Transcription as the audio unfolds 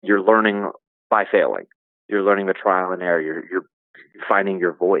you're learning by failing. You're learning the trial and error. You're finding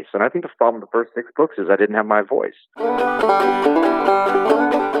your voice. And I think the problem with the first 6 books is I didn't have my voice.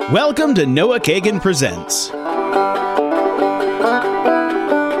 Welcome to Noah Kagan Presents.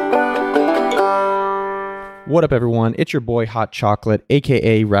 What up, everyone? It's your boy Hot Chocolate,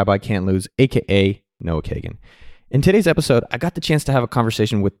 aka Rabbi Can't Lose, aka Noah Kagan. In today's episode, I got the chance to have a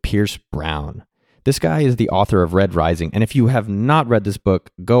conversation with Pierce Brown. This guy is the author of Red Rising, and if you have not read this book,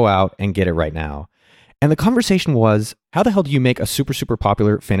 go out and get it right now. And the conversation was, how the hell do you make a super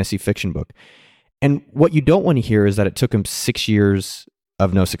popular fantasy fiction book? And what you don't want to hear is that it took him 6 years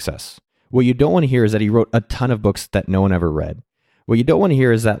of no success. What you don't want to hear is that he wrote a ton of books that no one ever read. What you don't want to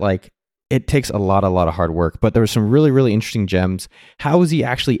hear is that, it takes a lot of hard work, but there were some really interesting gems. How was he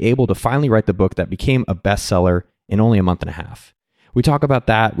actually able to finally write the book that became a bestseller in only a month and a half? We talk about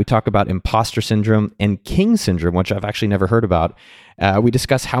that. We talk about imposter syndrome and king syndrome, which I've actually never heard about. We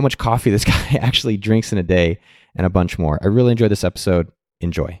discuss how much coffee this guy actually drinks in a day and a bunch more. I really enjoyed this episode.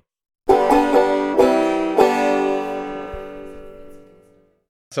 Enjoy.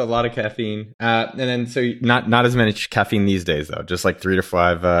 So a lot of caffeine, and then not as much caffeine these days though. Just like 3 to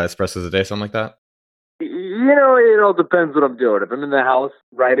 5 espressos a day, something like that. It all depends what I'm doing. If I'm in the house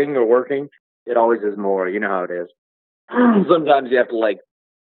writing or working, it always is more. You know how it is. Sometimes you have to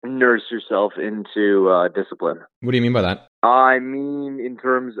nurse yourself into discipline. What do you mean by that? I mean, in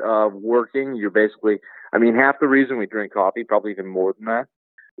terms of working, you're basically. Half the reason we drink coffee, probably even more than that,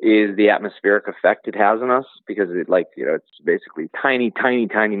 is the atmospheric effect it has on us, because it's basically tiny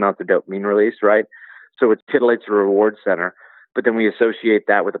amounts of dopamine release, right? So it titillates the reward center, but then we associate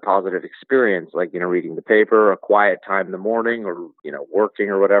that with a positive experience, reading the paper, a quiet time in the morning, or, working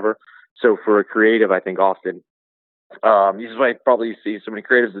or whatever. So for a creative, I think often, this is why I probably see so many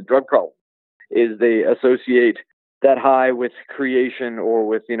creatives with drug problems, is they associate that high with creation, or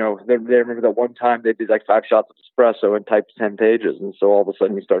with, they remember that one time they did 5 shots of espresso and typed 10 pages. And so all of a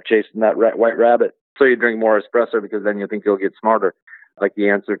sudden you start chasing that white rabbit. So you drink more espresso because then you think you'll get smarter. Like the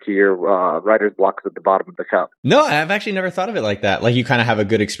answer to your writer's block is at the bottom of the cup. No, I've actually never thought of it like that. You kind of have a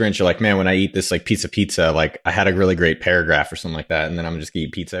good experience. You're like, man, when I eat this piece of pizza, I had a really great paragraph or something like that. And then I'm just going to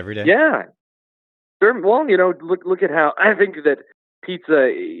eat pizza every day. Yeah. Well, look at how I think that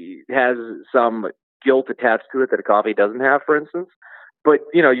pizza has some guilt attached to it that a coffee doesn't have, for instance. But,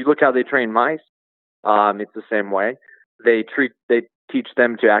 you look how they train mice. It's the same way. They teach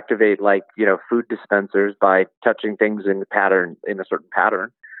them to activate food dispensers by touching things in a certain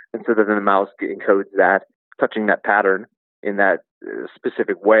pattern. And so then the mouse encodes that, touching that pattern in that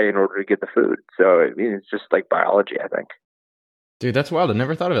specific way in order to get the food. So, it's just like biology, I think. Dude, that's wild. I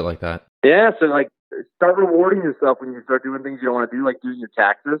never thought of it like that. Yeah. So start rewarding yourself when you start doing things you don't want to do, like doing your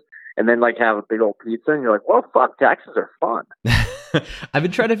taxes. And then have a big old pizza, and you're like, well, fuck, taxes are fun. I've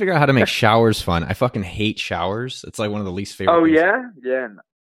been trying to figure out how to make showers fun. I fucking hate showers. It's one of the least favorite things. Yeah? Yeah.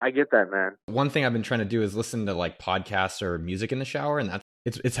 I get that, man. One thing I've been trying to do is listen to podcasts or music in the shower, and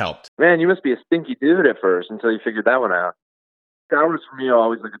it's helped. Man, you must be a stinky dude at first until you figured that one out. Showers for me are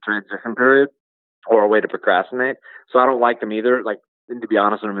always a transition period or a way to procrastinate. So I don't like them either. And to be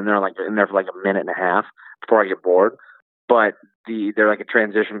honest, I'm in there for a minute and a half before I get bored. But they're a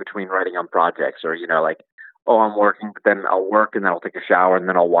transition between writing on projects, or I'm working, but then I'll work and then I'll take a shower and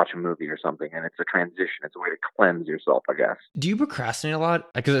then I'll watch a movie or something, and it's a transition. It's a way to cleanse yourself, I guess. Do you procrastinate a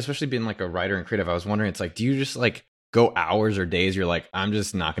lot? Because especially being a writer and creative, I was wondering, it's do you just go hours or days? You're I'm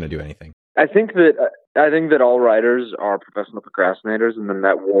just not going to do anything. I think that all writers are professional procrastinators, and then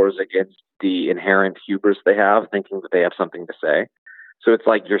that wars against the inherent hubris they have, thinking that they have something to say. So it's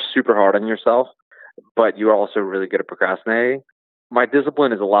you're super hard on yourself, but you're also really good at procrastinating. My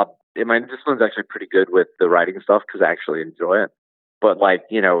discipline is actually pretty good with the writing stuff because I actually enjoy it. But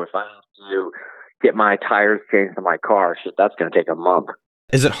if I have to get my tires changed in my car, that's going to take a month.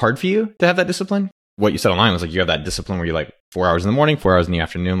 Is it hard for you to have that discipline? What you said online was you have that discipline where you're 4 hours in the morning, 4 hours in the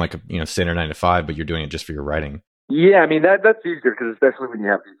afternoon, standard 9 to 5, but you're doing it just for your writing. Yeah, that's easier because especially when you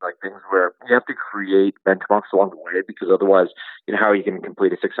have these things where you have to create benchmarks along the way, because otherwise, how are you going to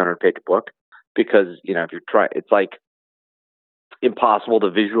complete a 600-page book? Because if you're trying, it's impossible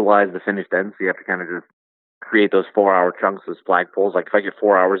to visualize the finished end, so you have to kind of just create those 4-hour chunks as flagpoles. If I get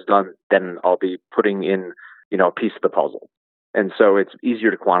 4 hours done, then I'll be putting in a piece of the puzzle. And so it's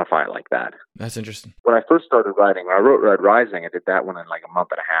easier to quantify it like that. That's interesting. When I first started writing, when I wrote Red Rising, I did that one in a month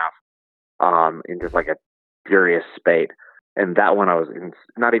and a half, in just a furious spate. And that one I was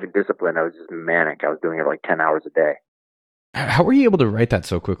not even disciplined. I was just manic. I was doing it 10 hours a day. How were you able to write that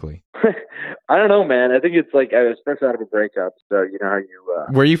so quickly? I don't know, man. I think it's I was fresh out of a breakup. So, how you...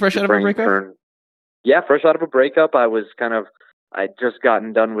 Were you fresh out of a breakup? Yeah, fresh out of a breakup. I was kind of I'd just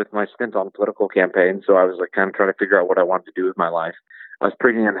gotten done with my stint on political campaign, so I was like kind of trying to figure out what I wanted to do with my life. I was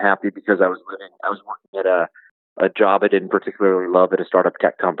pretty unhappy because I was working at a job I didn't particularly love at a startup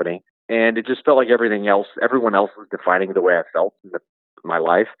tech company, and it just felt like everyone else was defining the way I felt in my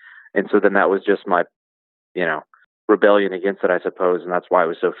life, and so then that was just my, rebellion against it, I suppose, and that's why I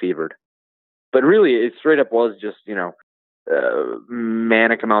was so fevered. But really, it straight up was just,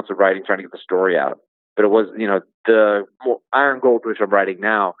 manic amounts of writing, trying to get the story out. But it was, the Iron Gold, which I'm writing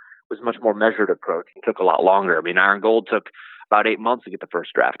now, was a much more measured approach. It took a lot longer. I mean, Iron Gold took about 8 months to get the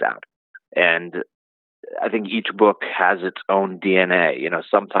first draft out. And I think each book has its own DNA.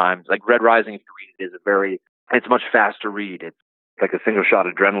 Sometimes, like Red Rising, if you read it, it's much faster read. It's like a single shot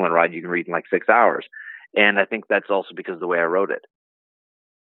adrenaline ride you can read in like 6 hours. And I think that's also because of the way I wrote it.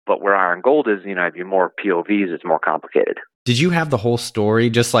 But where Iron Gold is, if you're more POVs, it's more complicated. Did you have the whole story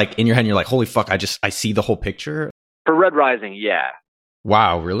just like in your head and you're like, holy fuck, I see the whole picture? For Red Rising, yeah.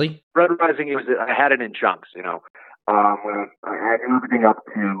 Wow, really? Red Rising, I had it in chunks, when I had everything up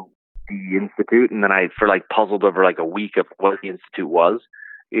to the Institute, and then I puzzled over like a week of what the Institute was.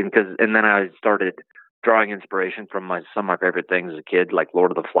 And then I started drawing inspiration from some of my favorite things as a kid, like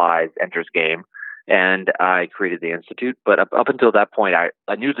Lord of the Flies, Ender's Game. And I created the Institute. But up until that point,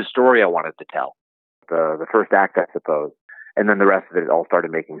 I knew the story I wanted to tell, the first act, I suppose. And then the rest of it all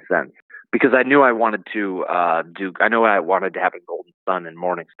started making sense. Because I knew I wanted to I wanted to have a Golden Sun and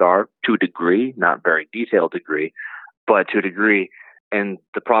Morning Star to a degree, not very detailed degree, but to a degree. And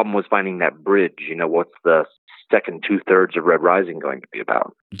the problem was finding that bridge. What's the second 2/3 of Red Rising going to be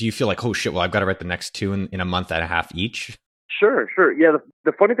about? Do you feel like, oh shit, well, I've got to write the next two in a month and a half each? Sure. Yeah,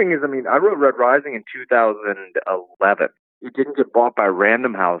 the funny thing is, I wrote Red Rising in 2011. It didn't get bought by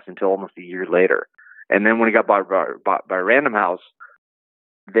Random House until almost a year later. And then when it got bought by Random House,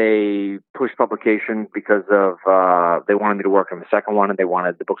 they pushed publication because of they wanted me to work on the second one, and they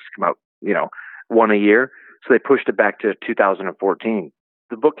wanted the books to come out, one a year. So they pushed it back to 2014.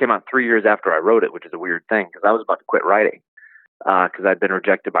 The book came out 3 years after I wrote it, which is a weird thing because I was about to quit writing because I'd been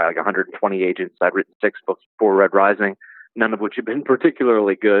rejected by like 120 agents. I'd written 6 books before Red Rising, none of which had been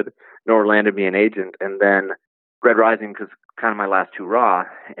particularly good, nor landed me an agent. And then Red Rising, because kind of my last hurrah.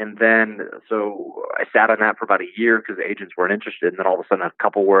 And then, so I sat on that for about a year because the agents weren't interested. And then all of a sudden a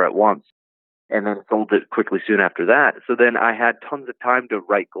couple were at once, and then sold it quickly soon after that. So then I had tons of time to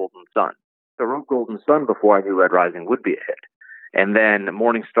write Golden Sun. So I wrote Golden Sun before I knew Red Rising would be a hit. And then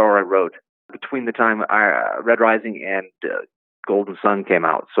Morning Star I wrote between the time Red Rising and Golden Sun came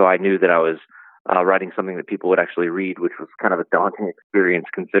out. So I knew that I was writing something that people would actually read, which was kind of a daunting experience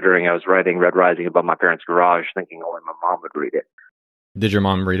considering I was writing Red Rising above my parents' garage thinking only my mom would read it. Did your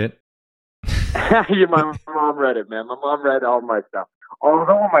mom read it? Yeah, my mom read it, man. My mom read all my stuff.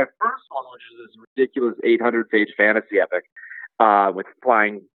 Although my first one, which is this ridiculous 800-page fantasy epic with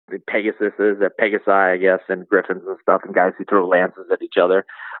flying Pegasi, I guess, and griffins and stuff, and guys who throw lances at each other.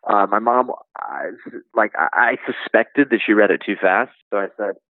 My mom, I suspected that she read it too fast, so I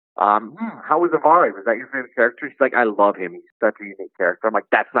said, how was Avari? Was that your favorite character? She's like, I love him. He's such a unique character. I'm like,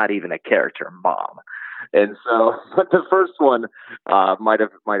 that's not even a character, Mom. And so, but the first one might have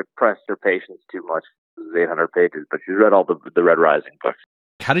pressed her patience too much. It was 800 pages, but she's read all the Red Rising books.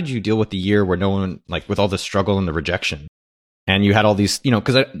 How did you deal with the year where no one, like, with all the struggle and the rejection? And you had all these,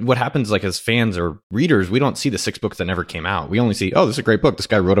 because what happens, like, as fans or readers, we don't see the 6 books that never came out. We only see, oh, this is a great book. This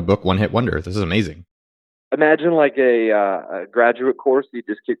guy wrote a book, one-hit wonder. This is amazing. Imagine like a graduate course you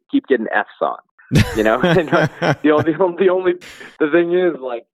just keep getting F's on, the thing is,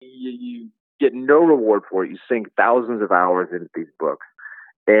 like, you get no reward for it. You sink thousands of hours into these books,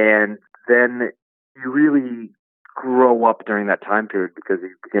 and then you really grow up during that time period because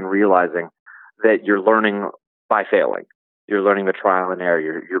you begin realizing that you're learning by failing. You're learning the trial and error.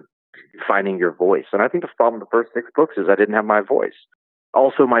 You're finding your voice. And I think the problem with the first 6 books is I didn't have my voice.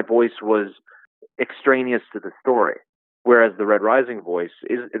 Also, my voice was extraneous to the story, whereas the Red Rising voice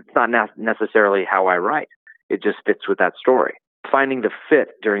it's not necessarily how I write. It just fits with that story. Finding the fit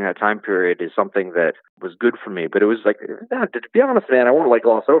during that time period is something that was good for me, but it was like, to be honest, man, I won't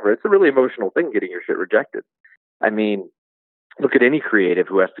gloss over it. It's a really emotional thing getting your shit rejected. I mean, look at any creative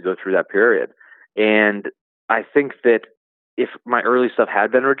who has to go through that period. And I think that if my early stuff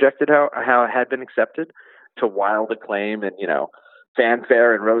had been rejected how it had been accepted, to wild acclaim and,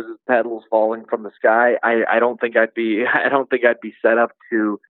 fanfare and roses petals falling from the sky, I don't think I'd be set up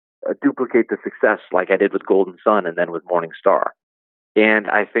to duplicate the success like I did with Golden Sun and then with Morning Star. And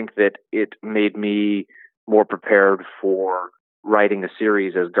I think that it made me more prepared for writing a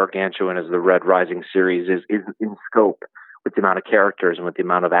series as gargantuan as the Red Rising series is in scope, with the amount of characters and with the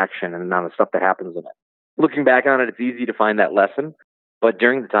amount of action and the amount of stuff that happens in it. looking back on it, it's easy to find that lesson. But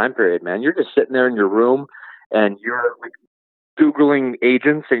during the time period, man, you're just sitting there in your room and you're like Googling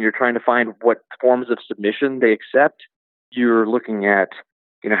agents and you're trying to find what forms of submission they accept. You're looking at,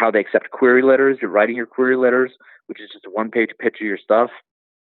 how they accept query letters. You're writing your query letters, which is just a one-page pitch of your stuff.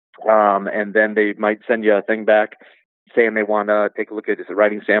 And then they might send you a thing back saying they want to take a look at this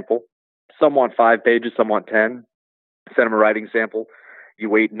writing sample. Some want 5 pages, some want 10. Send them a writing sample. You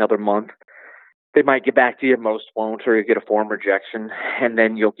wait another month. They might get back to you. Most won't, or you get a form rejection. And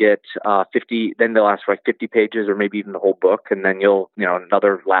then you'll get 50. Then they'll ask for like 50 pages or maybe even the whole book. And then you'll,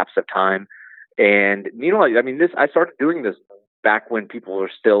 another lapse of time. And, I started doing this back when people were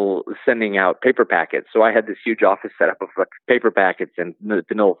still sending out paper packets. So I had this huge office set up of like paper packets and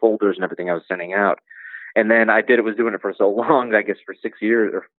vanilla folders and everything I was sending out. And then was doing it for so long, I guess for 6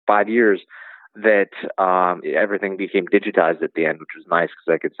 years or 5 years, that everything became digitized at the end, which was nice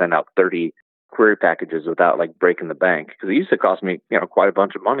because I could send out 30 query packages without like breaking the bank. Because it used to cost me, quite a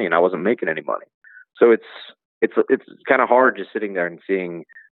bunch of money, and I wasn't making any money. So it's kind of hard just sitting there and seeing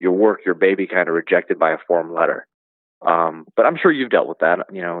your work, your baby, kind of rejected by a form letter. But I'm sure you've dealt with that,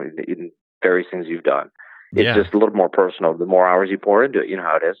 in various things you've done. It's just a little more personal. The more hours you pour into it, you know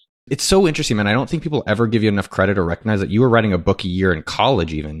how it is. It's so interesting, man. I don't think people ever give you enough credit or recognize that you were writing a book a year in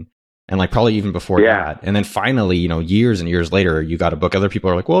college even, and like probably even before that. And then finally, years and years later, you got a book. Other people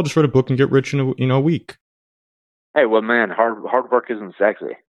are like, well, just write a book and get rich in a week. Hey, well, man, hard work isn't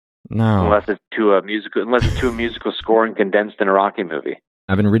sexy. No. Unless it's to a musical score and condensed in a Rocky movie.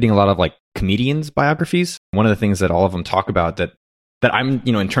 I've been reading a lot of like comedians' biographies. One of the things that all of them talk about that I'm,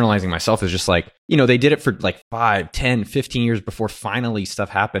 internalizing myself is just like, they did it for like 5, 10, 15 years before finally stuff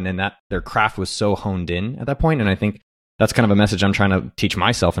happened, and that their craft was so honed in at that point. And I think that's kind of a message I'm trying to teach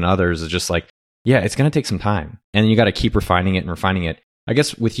myself and others, is just like, yeah, it's going to take some time, and you got to keep refining it and refining it. I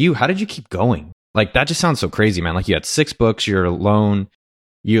guess with you, how did you keep going? Like, that just sounds so crazy, man. Like, you had 6 books, you're alone.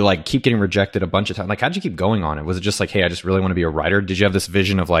 You like keep getting rejected a bunch of times. Like, how'd you keep going on it? Was it just like, hey, I just really want to be a writer? Did you have this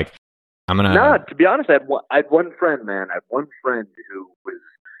vision of like, I'm going to... No, to be honest, I had one friend, man. I had one friend who was,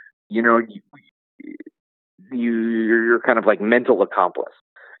 you're kind of like mental accomplice.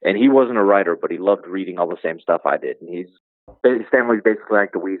 And he wasn't a writer, but he loved reading all the same stuff I did. And his family's basically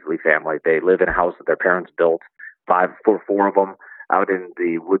like the Weasley family. They live in a house that their parents built, 4 of them, out in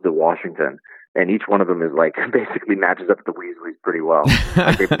the woods of Washington. And each one of them is like basically matches up with the Weasleys pretty well.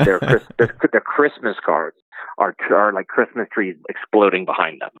 Like their Christmas cards are like Christmas trees exploding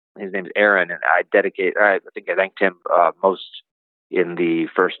behind them. His name's Aaron, and I think I thanked him most in the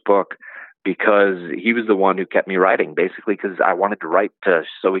first book because he was the one who kept me writing, basically because I wanted to write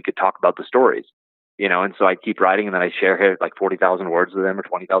so we could talk about the stories, and so I'd keep writing, and then I'd share like 40,000 words with him or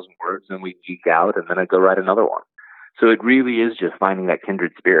 20,000 words, and we'd geek out, and then I'd go write another one. So it really is just finding that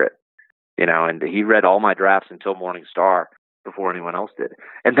kindred spirit. And he read all my drafts until Morning Star before anyone else did.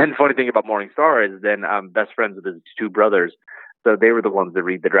 And then the funny thing about Morning Star is then I'm best friends with his 2 brothers. So they were the ones that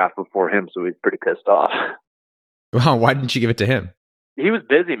read the draft before him. So he's pretty pissed off. Wow. Why didn't you give it to him? He was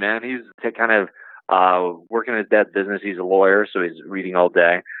busy, man. He was kind of working in his dad's business. He's a lawyer, so he's reading all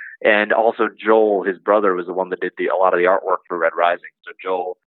day. And also Joel, his brother, was the one that did a lot of the artwork for Red Rising. So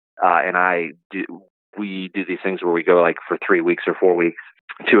Joel and we do these things where we go like for 3 weeks or 4 weeks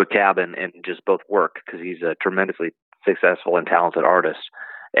to a cabin and just both work, because he's a tremendously successful and talented artist.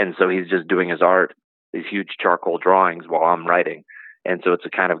 And so he's just doing his art, these huge charcoal drawings, while I'm writing. And so it's a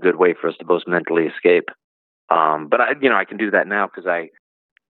kind of good way for us to both mentally escape. But I can do that now because I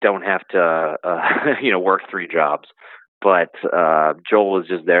don't have to, work 3 jobs. But Joel was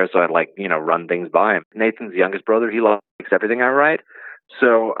just there, so I'd run things by him. Nathan's the youngest brother. He likes everything I write.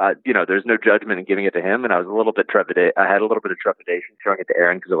 So, there's no judgment in giving it to him. And I was a little bit trepidation. I had a little bit of trepidation showing it to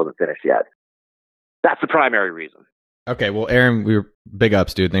Aaron because it wasn't finished yet. That's the primary reason. Okay. Well, Aaron, we were big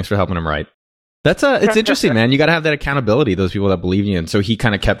ups, dude. Thanks for helping him write. It's interesting, man. You got to have that accountability, those people that believe in you. And so he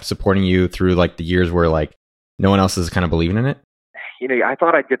kind of kept supporting you through like the years where like no one else is kind of believing in it. I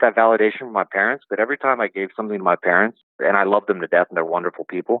thought I'd get that validation from my parents, but every time I gave something to my parents, and I love them to death and they're wonderful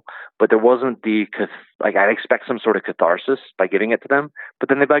people, but there wasn't I'd expect some sort of catharsis by giving it to them, but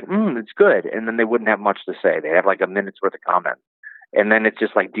then they'd be like, it's good. And then they wouldn't have much to say. They'd have like a minute's worth of comments. And then it's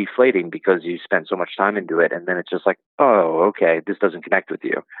just like deflating because you spent so much time into it. And then it's just like, oh, okay, this doesn't connect with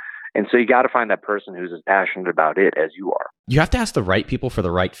you. And so you got to find that person who's as passionate about it as you are. You have to ask the right people for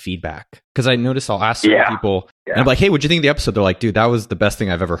the right feedback. Because I notice I'll ask certain people, and I'm like, hey, what'd you think of the episode? They're like, dude, that was the best thing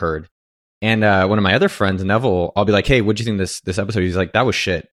I've ever heard. And one of my other friends, Neville, I'll be like, hey, what'd you think of this episode? He's like, that was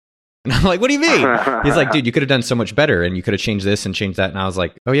shit. And I'm like, what do you mean? He's like, dude, you could have done so much better, and you could have changed this and changed that. And I was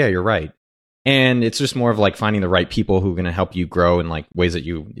like, oh yeah, you're right. And it's just more of like finding the right people who are going to help you grow in like ways that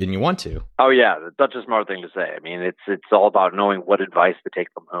you want to. Oh yeah, that's a smart thing to say. I mean, it's all about knowing what advice to take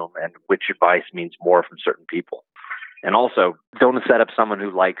from whom and which advice means more from certain people. And also, don't set up someone who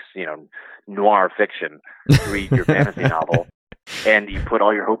likes, noir fiction to read your fantasy novel, and you put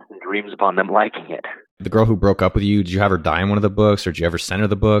all your hopes and dreams upon them liking it. The girl who broke up with you, did you have her die in one of the books, or did you ever send her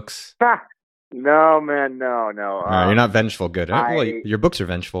the books? No, man, no. You're not vengeful. Good. Well, your books are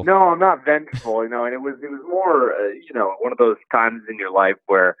vengeful. No, I'm not vengeful. And it was more, one of those times in your life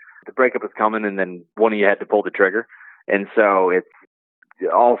where the breakup was coming, and then one of you had to pull the trigger, and so it's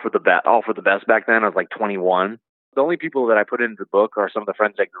all for the best back then. I was like 21. The only people that I put into the book are some of the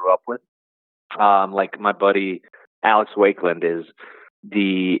friends I grew up with. Like my buddy Alex Wakeland is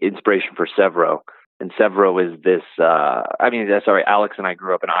the inspiration for Severo. And Severo is this, Alex and I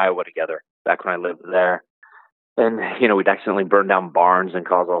grew up in Iowa together back when I lived there. And, we'd accidentally burn down barns and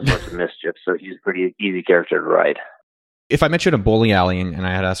cause all sorts of mischief. So he's a pretty easy character to write. If I met you at a bowling alley and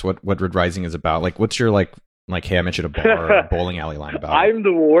I had asked what Red Rising is about, like, what's your, like, hey, I met you at a bar or a bowling alley line about? I'm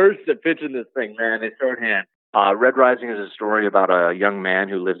the worst at pitching this thing, man. It's shorthand. Red Rising is a story about a young man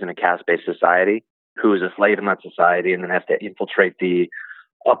who lives in a caste-based society, who is a slave in that society, and then has to infiltrate the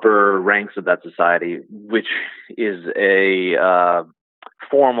upper ranks of that society, which is a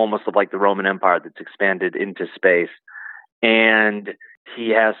form almost of like the Roman Empire that's expanded into space. And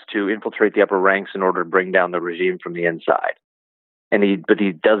he has to infiltrate the upper ranks in order to bring down the regime from the inside. But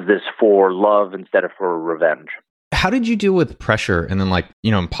he does this for love instead of for revenge. How did you deal with pressure and then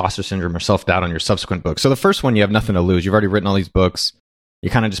imposter syndrome or self-doubt on your subsequent books? So the first one, you have nothing to lose. You've already written all these books. You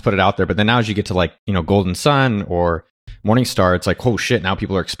kind of just put it out there. But then now as you get to Golden Sun or Morning Star, it's like, oh shit, now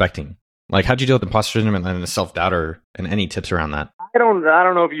people are expecting. Like, how'd you deal with imposter syndrome and then the self-doubt and any tips around that? I don't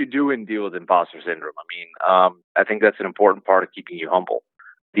know if you do deal with imposter syndrome. I mean, I think that's an important part of keeping you humble,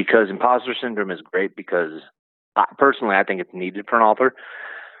 because imposter syndrome is great because personally, I think it's needed for an author,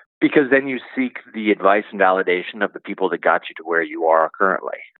 because then you seek the advice and validation of the people that got you to where you are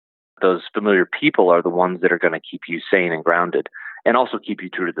currently. Those familiar people are the ones that are going to keep you sane and grounded and also keep you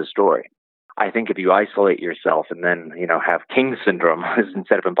true to the story. I think if you isolate yourself and then, have king syndrome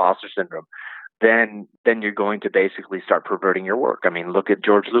instead of imposter syndrome, then you're going to basically start perverting your work. I mean, look at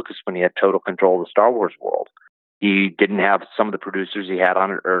George Lucas when he had total control of the Star Wars world. He didn't have some of the producers he had on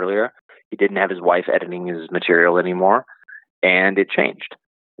it earlier. He didn't have his wife editing his material anymore, and it changed.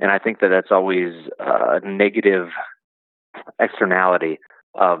 And I think that that's always a negative externality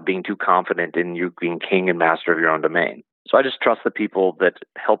of being too confident in you being king and master of your own domain. So I just trust the people that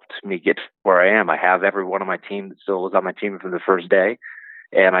helped me get where I am. I have every one of my team that still was on my team from the first day,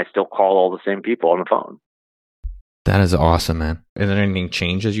 and I still call all the same people on the phone. That is awesome, man. Has anything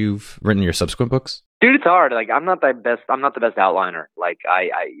changed as you've written your subsequent books? Dude, it's hard. Like, I'm not the best outliner. Like,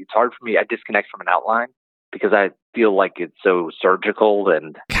 it's hard for me. I disconnect from an outline because I feel like it's so surgical.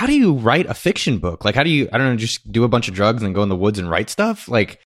 And how do you write a fiction book? Like, how do you, I don't know, just do a bunch of drugs and then go in the woods and write stuff?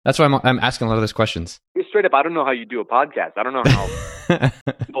 Like, that's why I'm asking a lot of those questions. Straight up, I don't know how you do a podcast. I don't know how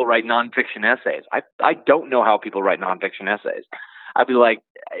people write nonfiction essays. I don't know how people write nonfiction essays. I'd be like,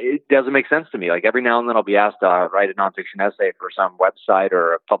 it doesn't make sense to me. Like, every now and then I'll be asked to write a nonfiction essay for some website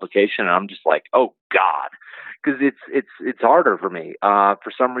or a publication, and I'm just like, oh God, because it's harder for me.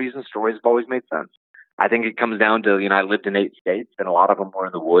 For some reason, stories have always made sense. I think it comes down to, I lived in 8 states, and a lot of them were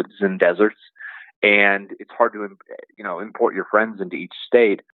in the woods and deserts, and it's hard to import your friends into each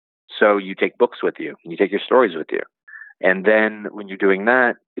state. So you take books with you, and you take your stories with you. And then when you're doing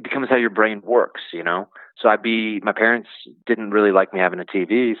that, it becomes how your brain works, So my parents didn't really like me having a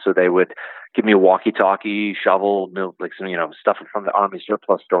TV, so they would give me a walkie-talkie, shovel, like some, stuff from the Army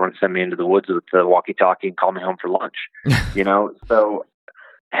surplus store and send me into the woods with the walkie-talkie and call me home for lunch, So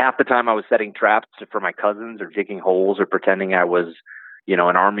half the time I was setting traps for my cousins or digging holes or pretending I was, an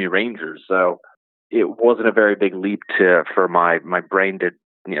Army Ranger. So it wasn't a very big leap for my brain to,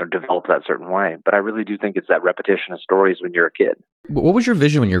 develop that certain way. But I really do think it's that repetition of stories when you're a kid. What was your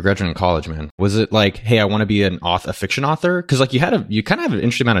vision when you were graduating college, man? Was it like, hey, I want to be a fiction author? Because like you kind of have an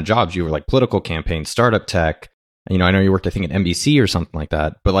interesting amount of jobs. You were like political campaigns, startup tech. I know you worked, I think, at NBC or something like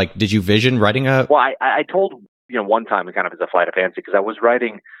that. But like, did you vision writing a? Well, I told one time, it kind of as a flight of fancy, because I was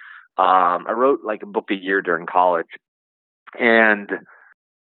writing. I wrote like a book a year during college, and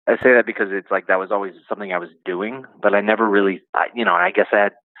I say that because it's like that was always something I was doing, but I never really, I guess I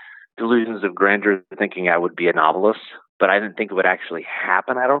had delusions of grandeur thinking I would be a novelist, but I didn't think it would actually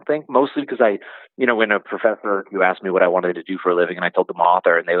happen, I don't think. Mostly because when a professor who asked me what I wanted to do for a living and I told them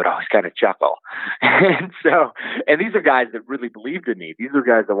author, and they would always kind of chuckle. And these are guys that really believed in me. These are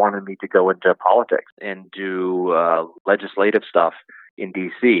guys that wanted me to go into politics and do legislative stuff in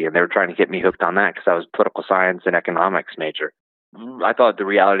DC, and they were trying to get me hooked on that because I was political science and economics major. I thought the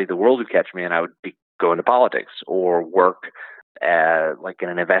reality of the world would catch me, and I would go into politics or work like in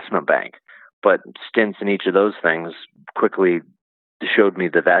an investment bank. But stints in each of those things quickly showed me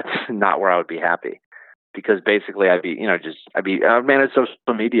that that's not where I would be happy, because basically I'd manage social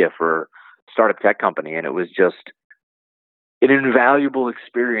media for a startup tech company, and it was just an invaluable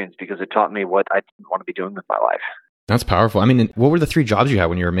experience because it taught me what I didn't want to be doing with my life. That's powerful. I mean, what were the 3 jobs you had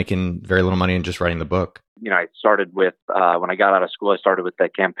when you were making very little money and just writing the book? I started with, when I got out of school, I started with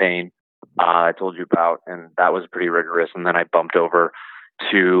that campaign I told you about, and that was pretty rigorous. And then I bumped over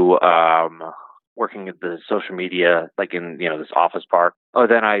to working at the social media, like in, this office park. Oh,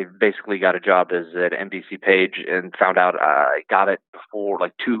 then I basically got a job as at NBC Page and found out I got it before,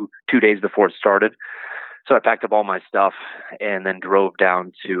 like two days before it started. So I packed up all my stuff and then drove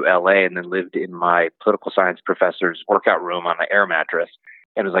down to LA and then lived in my political science professor's workout room on an air mattress.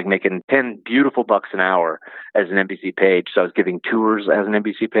 And it was like making 10 beautiful bucks an hour as an NBC Page. So I was giving tours as an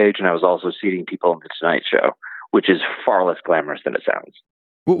NBC Page, and I was also seating people on the Tonight Show, which is far less glamorous than it sounds.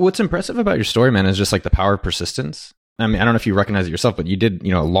 What's impressive about your story, man, is just like the power of persistence. I mean, I don't know if you recognize it yourself, but you did,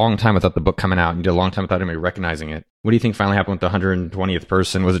 a long time without the book coming out, and you did a long time without anybody recognizing it. What do you think finally happened with the 120th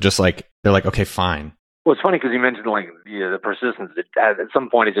person? Was it just like, they're like, okay, fine? Well, it's funny because you mentioned like the persistence. At some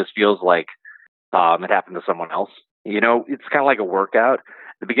point, it just feels like it happened to someone else. It's kind of like a workout.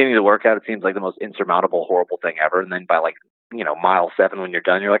 At the beginning of the workout, it seems like the most insurmountable, horrible thing ever. And then by like, mile 7, when you're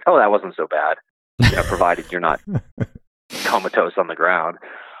done, you're like, oh, that wasn't so bad. Provided you're not comatose on the ground.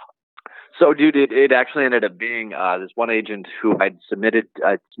 So, dude, it actually ended up being this one agent who I submitted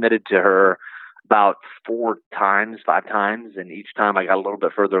to her about 5 times. And each time I got a little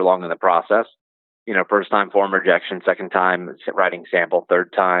bit further along in the process. First time form rejection, second time writing sample,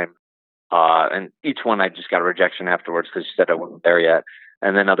 third time. And each one I just got a rejection afterwards because she said I wasn't there yet.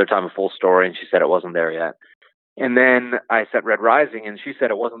 And then another time a full story, and she said it wasn't there yet. And then I sent Red Rising, and she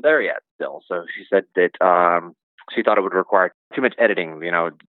said it wasn't there yet still. So she said that she thought it would require too much editing,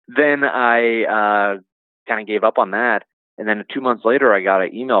 Then I kind of gave up on that. And then 2 months later, I got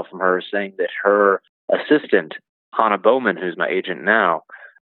an email from her saying that her assistant, Hannah Bowman, who's my agent now,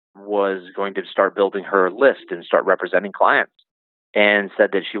 was going to start building her list and start representing clients, and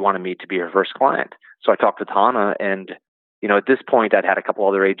said that she wanted me to be her first client. So I talked with Hannah, and, at this point I'd had a couple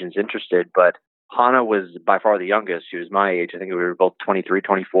other agents interested, but Hannah was by far the youngest. She was my age. I think we were both 23,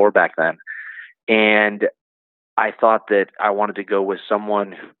 24 back then. And I thought that I wanted to go with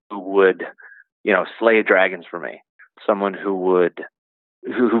someone who would, slay dragons for me, someone who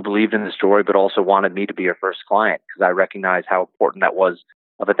believed in the story, but also wanted me to be her first client, because I recognized how important that was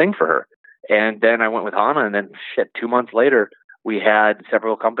of a thing for her. And then I went with Hannah, and then 2 months later, we had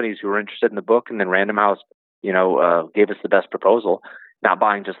several companies who were interested in the book, and then Random House, gave us the best proposal, not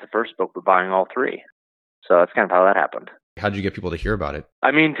buying just the first book, but buying all 3. So that's kind of how that happened. How did you get people to hear about it?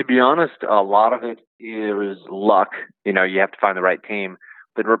 I mean, to be honest, a lot of it was luck. You have to find the right team.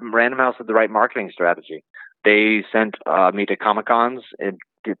 But Random House had the right marketing strategy. They sent me to Comic-Cons and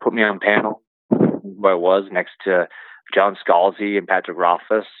put me on panel where I was next to John Scalzi and Patrick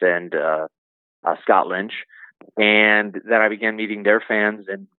Rothfuss and Scott Lynch. And then I began meeting their fans,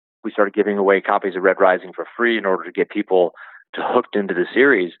 and we started giving away copies of Red Rising for free in order to get people hooked into the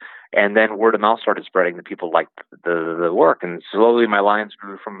series. And then word of mouth started spreading that people liked the work. And slowly my lines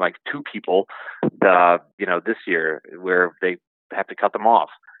grew from like 2 people, this year, where they have to cut them off.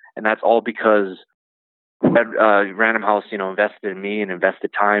 And that's all because Random House, invested in me and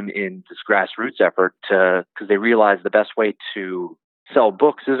invested time in this grassroots effort because they realized the best way to sell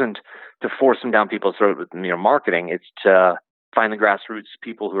books isn't to force them down people's throat with marketing. It's to find the grassroots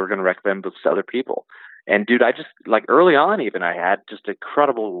people who are going to recommend books to other people. And dude, I just like early on, even I had just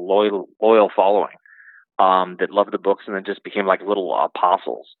incredible loyal following that loved the books, and then just became like little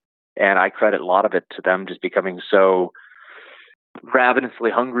apostles. And I credit a lot of it to them just becoming so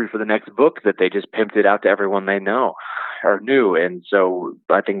ravenously hungry for the next book that they just pimped it out to everyone they know or knew. And so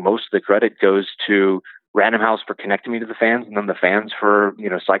I think most of the credit goes to Random House for connecting me to the fans, and then the fans for,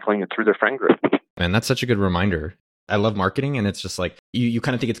 cycling it through their friend group. Man, that's such a good reminder. I love marketing, and it's just like, you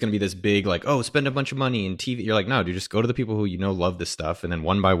kind of think it's going to be this big, like, oh, spend a bunch of money in TV. You're like, no, dude, just go to the people who love this stuff, and then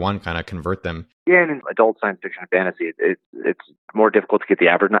one by one kind of convert them. Yeah, and in adult science fiction and fantasy, it's more difficult to get the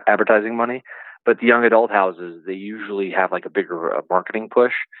advertising money. But the young adult houses, they usually have like a bigger marketing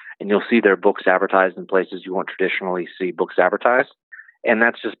push, and you'll see their books advertised in places you won't traditionally see books advertised. And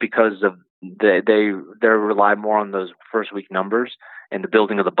that's just because of they rely more on those first week numbers and the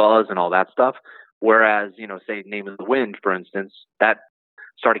building of the buzz and all that stuff. Whereas, say Name of the Wind, for instance, that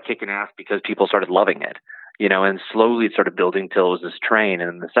started kicking ass because people started loving it. and slowly it started building till it was this train.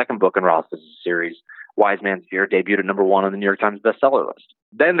 And the second book in Rothfuss's series, Wise Man's Fear, debuted at #1 on the New York Times bestseller list.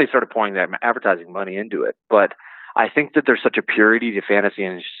 Then they started pouring that advertising money into it. But I think that there's such a purity to fantasy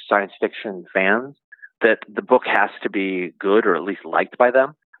and science fiction fans that the book has to be good or at least liked by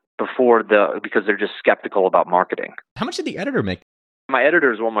them because they're just skeptical about marketing. How much did the editor make? My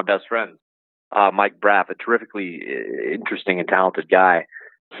editor is one of my best friends, Mike Braff, a terrifically interesting and talented guy.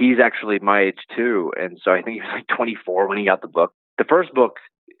 He's actually my age too, and so I think he was like 24 when he got the book. The first book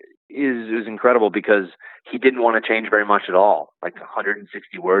is incredible because he didn't want to change very much at all, like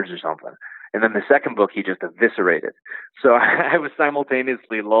 160 words or something. And then the second book, he just eviscerated. So I was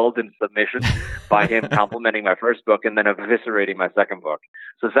simultaneously lulled in submission by him complimenting my first book and then eviscerating my second book.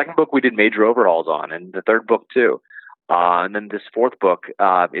 So the second book we did major overhauls on, and the third book too. And then this fourth book,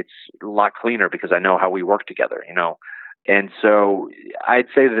 it's a lot cleaner because I know how we work together, And so I'd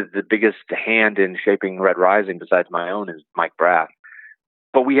say that the biggest hand in shaping Red Rising, besides my own, is Mike Braff.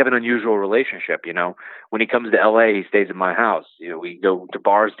 But we have an unusual relationship, When he comes to LA, he stays at my house. We go to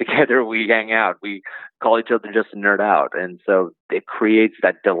bars together, we hang out, we call each other just to nerd out. And so it creates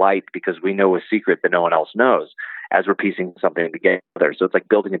that delight because we know a secret that no one else knows as we're piecing something together. So it's like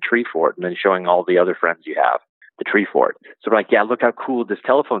building a tree fort and then showing all the other friends you have the tree fort. So we're like, yeah, look how cool this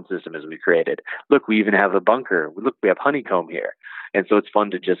telephone system is we created. Look, we even have a bunker. Look, we have honeycomb here. And so it's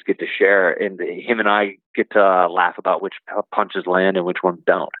fun to just get to share, and him and I get to laugh about which punches land and which ones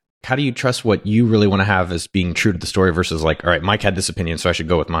don't. How do you trust what you really want to have as being true to the story versus like, all right, Mike had this opinion, so I should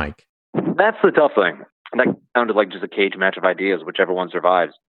go with Mike? That's the tough thing. That sounded like just a cage match of ideas, whichever one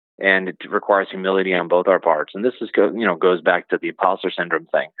survives. And it requires humility on both our parts. And this is, goes back to the imposter syndrome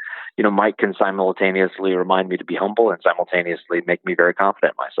thing. Mike can simultaneously remind me to be humble and simultaneously make me very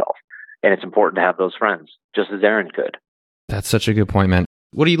confident in myself. And it's important to have those friends, just as Aaron could. That's such a good point, man.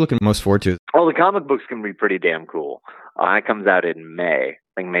 What are you looking most forward to? Well, the comic books can be pretty damn cool. It comes out in May,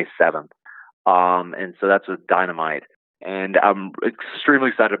 I think May 7th. And so that's with Dynamite. And I'm extremely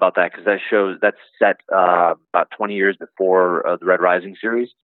excited about that because that's set about 20 years before the Red Rising series.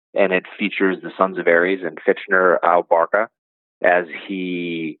 And it features the Sons of Ares and Fitchner Al-Barka as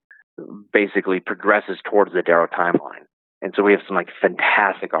he basically progresses towards the Darrow timeline. And so we have some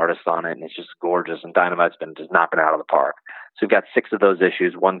fantastic artists on it, and it's just gorgeous. And Dynamite's been just knocking it out of the park. So we've got 6 of those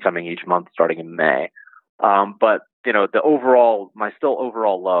issues, one coming each month starting in May. But my overall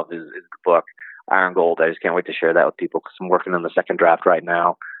love is the book Iron Gold. I just can't wait to share that with people because I'm working on the second draft right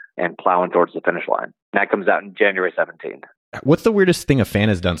now and plowing towards the finish line. And that comes out in January 17th. What's the weirdest thing a fan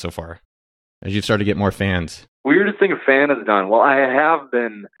has done so far as you've started to get more fans? Weirdest thing a fan has done? Well, I have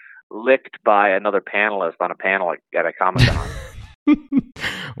been licked by another panelist on a panel at a Comic-Con.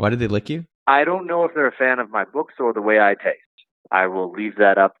 Why did they lick you? I don't know if they're a fan of my books or the way I taste. I will leave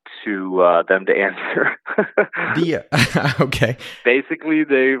that up to them to answer. Okay. Basically,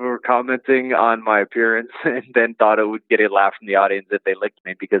 they were commenting on my appearance and then thought it would get a laugh from the audience if they licked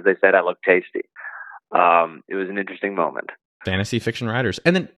me because they said I looked tasty. It was an interesting moment. Fantasy fiction writers.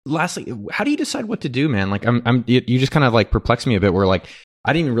 And then lastly, how do you decide what to do, man? You just kind of perplex me a bit where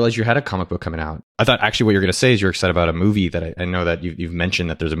I didn't even realize you had a comic book coming out. I thought actually what you're going to say is you're excited about a movie that I know that you've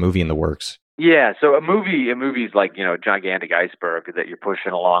mentioned that there's a movie in the works. Yeah. So a movie is like, a gigantic iceberg that you're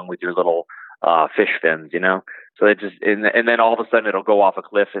pushing along with your little, fish fins, So it just, and then all of a sudden it'll go off a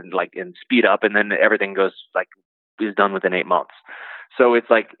cliff and speed up and then everything goes is done within 8 months. So it's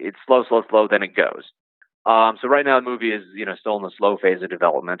it's slow, then it goes. So right now the movie is, still in the slow phase of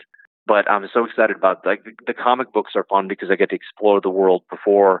development, but I'm so excited about the comic books are fun because I get to explore the world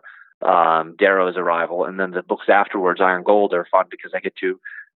before Darrow's arrival. And then the books afterwards, Iron Gold, are fun because I get to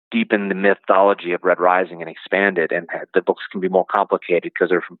deepen the mythology of Red Rising and expand it. And the books can be more complicated because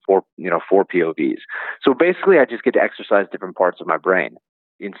they're from four POVs. So basically I just get to exercise different parts of my brain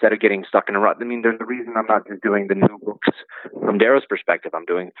instead of getting stuck in a rut. I mean, there's a reason I'm not just doing the new books from Darrow's perspective. I'm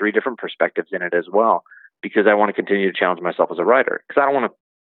doing 3 different perspectives in it as well, because I want to continue to challenge myself as a writer. Because I don't want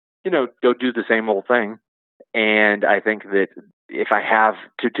to, go do the same old thing. And I think that if I have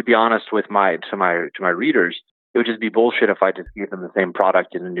to be honest with my readers, it would just be bullshit if I just give them the same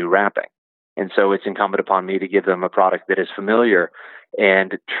product in a new wrapping. And so it's incumbent upon me to give them a product that is familiar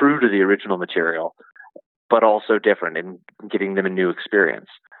and true to the original material, but also different and giving them a new experience.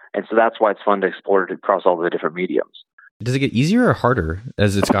 And so that's why it's fun to explore it across all the different mediums. Does it get easier or harder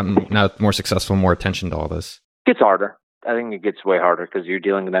as it's gotten now more successful, more attention to all this? It gets harder. I think it gets way harder because you're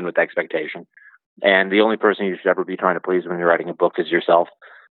dealing then with expectation. And the only person you should ever be trying to please when you're writing a book is yourself.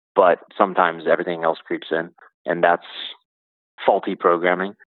 But sometimes everything else creeps in, and that's faulty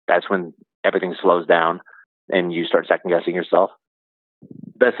programming. That's when everything slows down and you start second guessing yourself.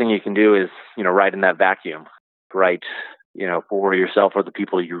 best thing you can do is, ride in that vacuum, right? For yourself or the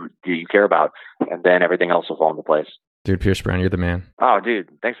people you care about, and then everything else will fall into place. Dude, Pierce Brown, you're the man. Oh, dude,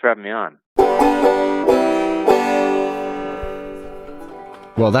 thanks for having me on.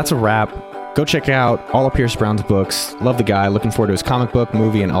 Well, that's a wrap. Go check out all of Pierce Brown's books. Love the guy. Looking forward to his comic book,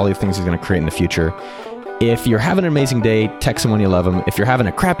 movie, and all the things he's going to create in the future. If you're having an amazing day, text someone you love them. If you're having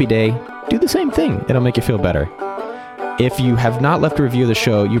a crappy day, do the same thing. It'll make you feel better. If you have not left a review of the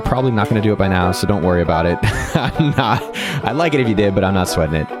show, you're probably not going to do it by now, so don't worry about it. I'd like it if you did, but I'm not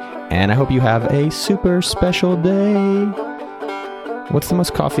sweating it. And I hope you have a super special day. What's the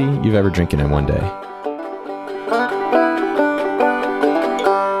most coffee you've ever drinking in one day?